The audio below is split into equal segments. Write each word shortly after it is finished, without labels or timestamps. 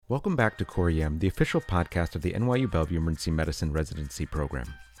Welcome back to Core EM, the official podcast of the NYU Bellevue Emergency Medicine Residency Program.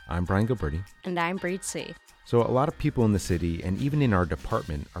 I'm Brian Gilberti. And I'm Breed C. So a lot of people in the city, and even in our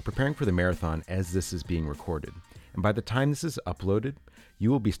department, are preparing for the marathon as this is being recorded. And by the time this is uploaded, you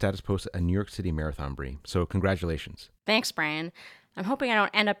will be status post at a New York City marathon, Bree. So congratulations. Thanks, Brian. I'm hoping I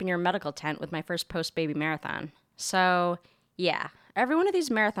don't end up in your medical tent with my first post-baby marathon. So, yeah, every one of these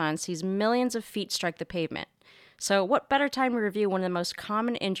marathons sees millions of feet strike the pavement. So what better time to review one of the most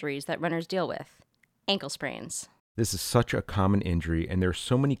common injuries that runners deal with? Ankle sprains. This is such a common injury, and there are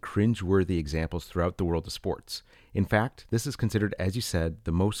so many cringe-worthy examples throughout the world of sports. In fact, this is considered, as you said,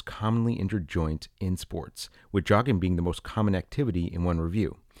 the most commonly injured joint in sports, with jogging being the most common activity in one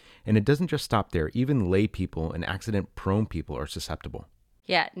review. And it doesn't just stop there. Even lay people and accident-prone people are susceptible.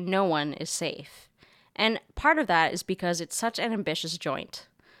 Yeah, no one is safe. And part of that is because it's such an ambitious joint.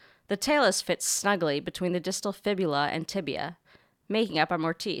 The talus fits snugly between the distal fibula and tibia, making up our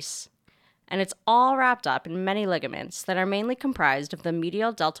mortise. And it's all wrapped up in many ligaments that are mainly comprised of the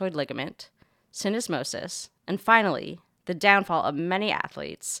medial deltoid ligament, syndesmosis, and finally, the downfall of many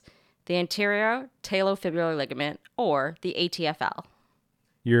athletes, the anterior talofibular ligament, or the ATFL.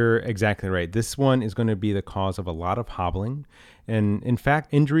 You're exactly right. This one is going to be the cause of a lot of hobbling. And in fact,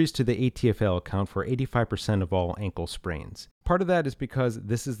 injuries to the ATFL account for 85% of all ankle sprains. Part of that is because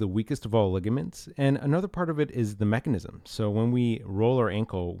this is the weakest of all ligaments, and another part of it is the mechanism. So when we roll our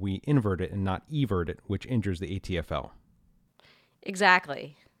ankle, we invert it and not evert it, which injures the ATFL.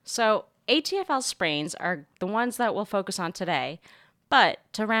 Exactly. So ATFL sprains are the ones that we'll focus on today, but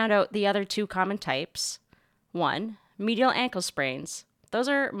to round out the other two common types, 1, medial ankle sprains. Those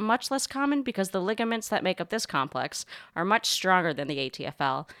are much less common because the ligaments that make up this complex are much stronger than the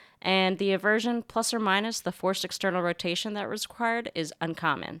ATFL, and the eversion plus or minus the forced external rotation that was required is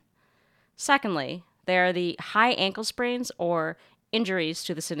uncommon. Secondly, there are the high ankle sprains or injuries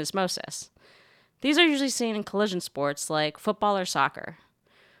to the syndesmosis. These are usually seen in collision sports like football or soccer.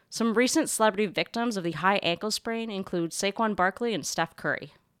 Some recent celebrity victims of the high ankle sprain include Saquon Barkley and Steph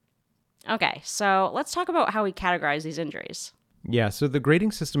Curry. Okay, so let's talk about how we categorize these injuries. Yeah, so the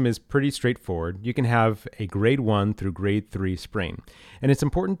grading system is pretty straightforward. You can have a grade 1 through grade 3 sprain. And it's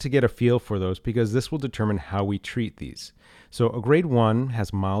important to get a feel for those because this will determine how we treat these. So a grade 1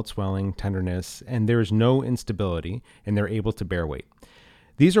 has mild swelling, tenderness, and there is no instability, and they're able to bear weight.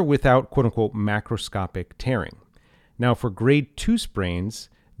 These are without quote-unquote macroscopic tearing. Now for grade 2 sprains,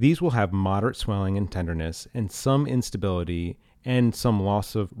 these will have moderate swelling and tenderness and some instability and some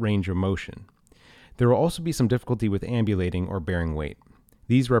loss of range of motion. There will also be some difficulty with ambulating or bearing weight.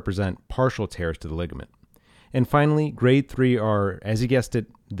 These represent partial tears to the ligament. And finally, grade 3 are, as you guessed it,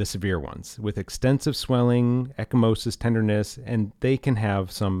 the severe ones, with extensive swelling, ecchymosis, tenderness, and they can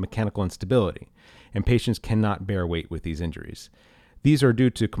have some mechanical instability, and patients cannot bear weight with these injuries. These are due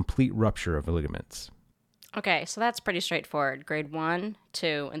to complete rupture of the ligaments. Okay, so that's pretty straightforward, grade 1,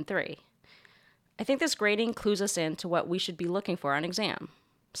 2, and 3. I think this grading clues us into what we should be looking for on exam.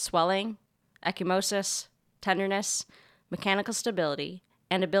 Swelling, ecchymosis, tenderness, mechanical stability,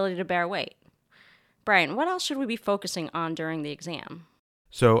 and ability to bear weight. Brian, what else should we be focusing on during the exam?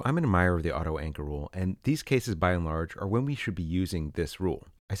 So I'm an admirer of the auto anchor rule, and these cases by and large are when we should be using this rule.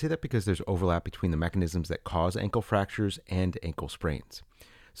 I say that because there's overlap between the mechanisms that cause ankle fractures and ankle sprains.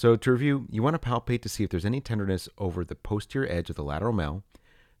 So to review, you want to palpate to see if there's any tenderness over the posterior edge of the lateral mal,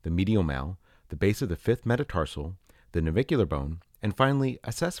 the medial mal, the base of the fifth metatarsal, the navicular bone, and finally,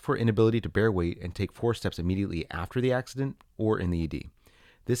 assess for inability to bear weight and take 4 steps immediately after the accident or in the ED.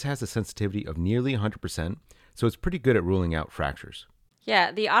 This has a sensitivity of nearly 100%, so it's pretty good at ruling out fractures.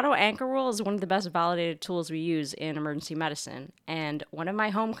 Yeah, the auto anchor rule is one of the best validated tools we use in emergency medicine, and one of my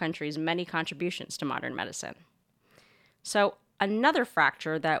home country's many contributions to modern medicine. So, another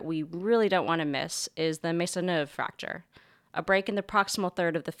fracture that we really don't want to miss is the Maisonneuve fracture, a break in the proximal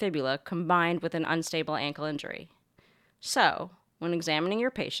third of the fibula combined with an unstable ankle injury. So, when examining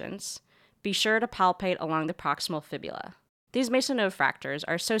your patients, be sure to palpate along the proximal fibula. These Maisonneuve fractures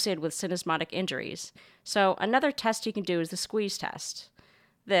are associated with syndesmotic injuries, so another test you can do is the squeeze test.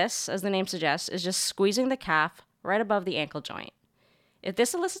 This, as the name suggests, is just squeezing the calf right above the ankle joint. If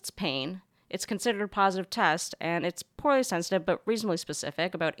this elicits pain, it's considered a positive test, and it's poorly sensitive but reasonably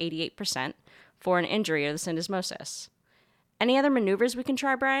specific, about 88%, for an injury of the syndesmosis. Any other maneuvers we can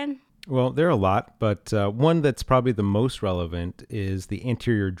try, Brian? Well, there are a lot, but one that's probably the most relevant is the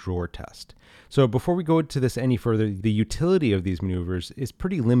anterior drawer test. So before we go into this any further, the utility of these maneuvers is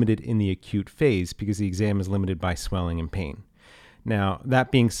pretty limited in the acute phase because the exam is limited by swelling and pain. Now,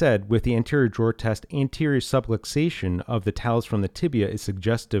 that being said, with the anterior drawer test, anterior subluxation of the talus from the tibia is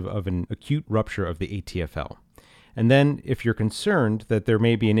suggestive of an acute rupture of the ATFL. And then, if you're concerned that there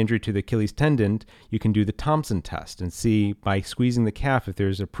may be an injury to the Achilles tendon, you can do the Thompson test and see by squeezing the calf if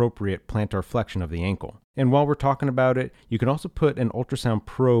there's appropriate plantar flexion of the ankle. And while we're talking about it, you can also put an ultrasound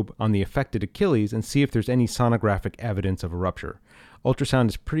probe on the affected Achilles and see if there's any sonographic evidence of a rupture. Ultrasound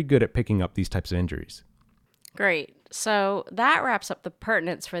is pretty good at picking up these types of injuries. Great. So that wraps up the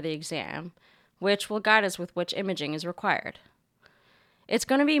pertinence for the exam, which will guide us with which imaging is required. It's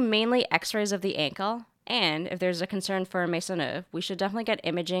going to be mainly x-rays of the ankle, and if there's a concern for a Maisonneuve, we should definitely get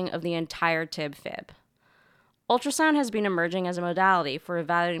imaging of the entire tib fib. Ultrasound has been emerging as a modality for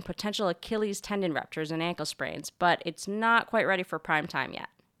evaluating potential Achilles tendon ruptures and ankle sprains, but it's not quite ready for prime time yet.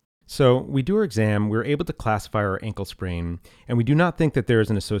 So we do our exam, we're able to classify our ankle sprain, and we do not think that there is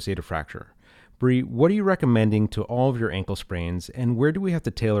an associated fracture. Bree, what are you recommending to all of your ankle sprains, and where do we have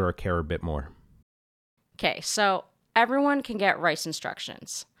to tailor our care a bit more? Okay, so everyone can get RICE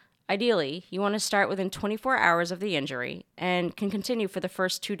instructions. Ideally, you want to start within 24 hours of the injury and can continue for the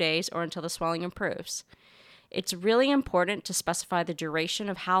first 2 days or until the swelling improves. It's really important to specify the duration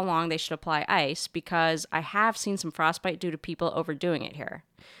of how long they should apply ice because I have seen some frostbite due to people overdoing it here.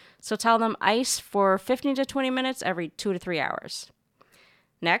 So tell them ice for 15 to 20 minutes every 2 to 3 hours.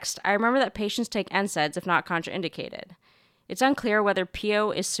 Next, I remember that patients take NSAIDs if not contraindicated. It's unclear whether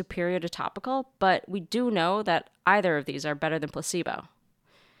PO is superior to topical, but we do know that either of these are better than placebo.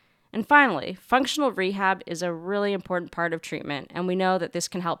 And finally, functional rehab is a really important part of treatment, and we know that this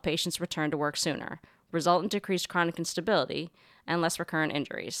can help patients return to work sooner, result in decreased chronic instability, and less recurrent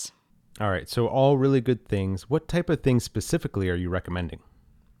injuries. All right, so all really good things. What type of things specifically are you recommending?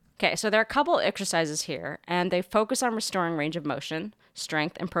 Okay, so there are a couple exercises here, and they focus on restoring range of motion,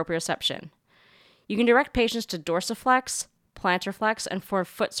 strength, and proprioception. You can direct patients to dorsiflex, plantar flex, and form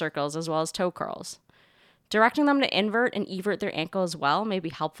foot circles as well as toe curls. Directing them to invert and evert their ankle as well may be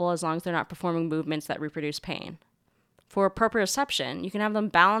helpful as long as they're not performing movements that reproduce pain. For proprioception, you can have them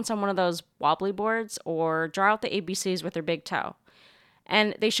balance on one of those wobbly boards or draw out the ABCs with their big toe.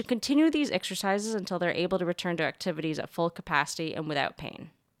 And they should continue these exercises until they're able to return to activities at full capacity and without pain.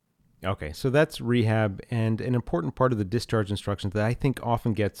 Okay, so that's rehab and an important part of the discharge instructions that I think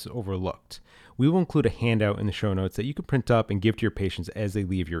often gets overlooked. We will include a handout in the show notes that you can print up and give to your patients as they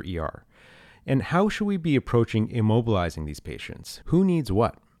leave your ER. And how should we be approaching immobilizing these patients? Who needs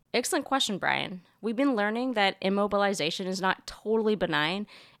what? Excellent question, Brian. We've been learning that immobilization is not totally benign,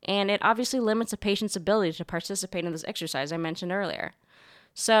 and it obviously limits a patient's ability to participate in this exercise I mentioned earlier.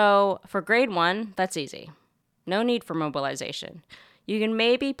 So for grade 1, that's easy. No need for mobilization. You can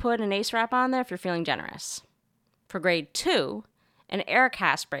maybe put an ACE wrap on there if you're feeling generous. For grade 2, an air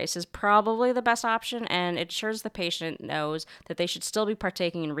cast brace is probably the best option, and it ensures the patient knows that they should still be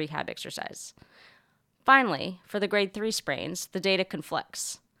partaking in rehab exercise. Finally, for the grade 3 sprains, the data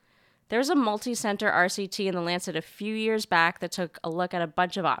conflicts. There's a multi-center RCT in the Lancet a few years back that took a look at a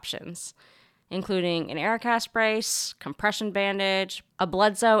bunch of options, including an air cast brace, compression bandage, a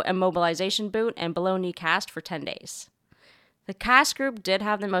Bledsoe immobilization boot, and below-knee cast for 10 days. The cast group did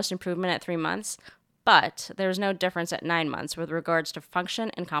have the most improvement at 3 months, but there's no difference at 9 months with regards to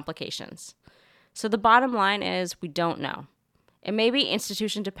function and complications. So the bottom line is we don't know. It may be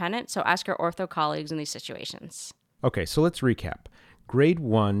institution dependent, so ask your ortho colleagues in these situations. Okay, so let's recap. Grade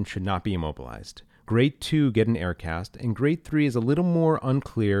 1 should not be immobilized. Grade 2, get an air cast, and grade 3 is a little more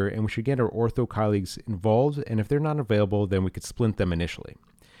unclear, and we should get our ortho colleagues involved, and if they're not available, then we could splint them initially.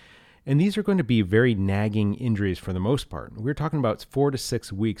 And these are going to be very nagging injuries for the most part. We're talking about 4 to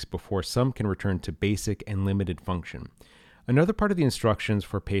 6 weeks before some can return to basic and limited function. Another part of the instructions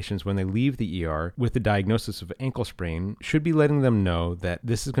for patients when they leave the ER with the diagnosis of ankle sprain should be letting them know that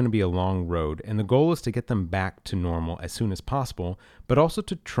this is going to be a long road, and the goal is to get them back to normal as soon as possible, but also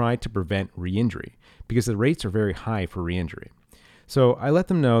to try to prevent re-injury, because the rates are very high for re-injury. So I let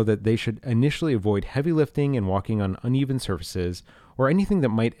them know that they should initially avoid heavy lifting and walking on uneven surfaces or anything that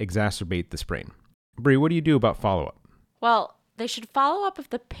might exacerbate the sprain. Bree, what do you do about follow-up? Well, they should follow up if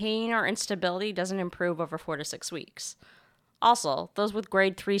the pain or instability doesn't improve over 4 to 6 weeks. Also, those with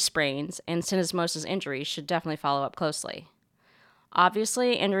grade 3 sprains and syndesmosis injuries should definitely follow up closely.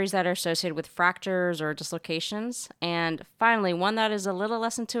 Obviously, injuries that are associated with fractures or dislocations. And finally, one that is a little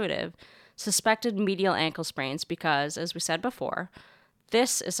less intuitive, suspected medial ankle sprains because, as we said before,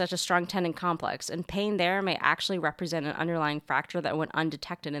 this is such a strong tendon complex, and pain there may actually represent an underlying fracture that went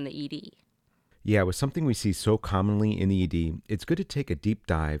undetected in the ED. Yeah, with something we see so commonly in the ED, it's good to take a deep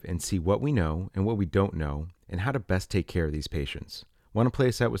dive and see what we know and what we don't know and how to best take care of these patients. Want to play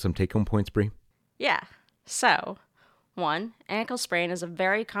us out with some take-home points, Bree? Yeah. So, 1, ankle sprain is a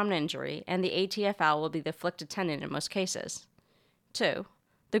very common injury, and the ATFL will be the afflicted tendon in most cases. 2,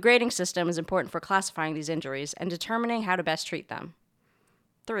 The grading system is important for classifying these injuries and determining how to best treat them.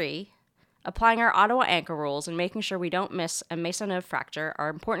 3. Applying our Ottawa ankle rules and making sure we don't miss a Mason-Neuf fracture are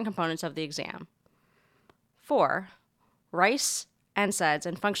important components of the exam. 4. RICE, NSAIDs,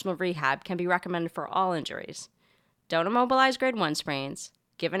 and functional rehab can be recommended for all injuries. Don't immobilize grade 1 sprains,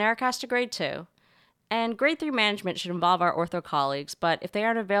 give an Aircast to grade 2, and grade 3 management should involve our ortho colleagues, but if they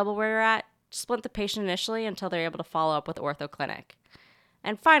aren't available where you're at, splint the patient initially until they're able to follow up with ortho clinic.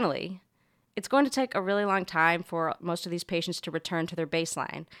 And finally, it's going to take a really long time for most of these patients to return to their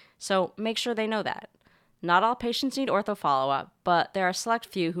baseline, so make sure they know that. Not all patients need ortho follow-up, but there are a select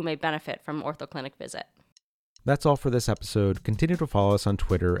few who may benefit from an ortho clinic visit. That's all for this episode. Continue to follow us on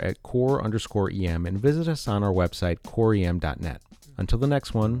Twitter at core_EM and visit us on our website, coreem.net. Until the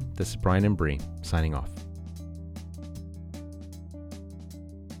next one, this is Brian and Bree, signing off.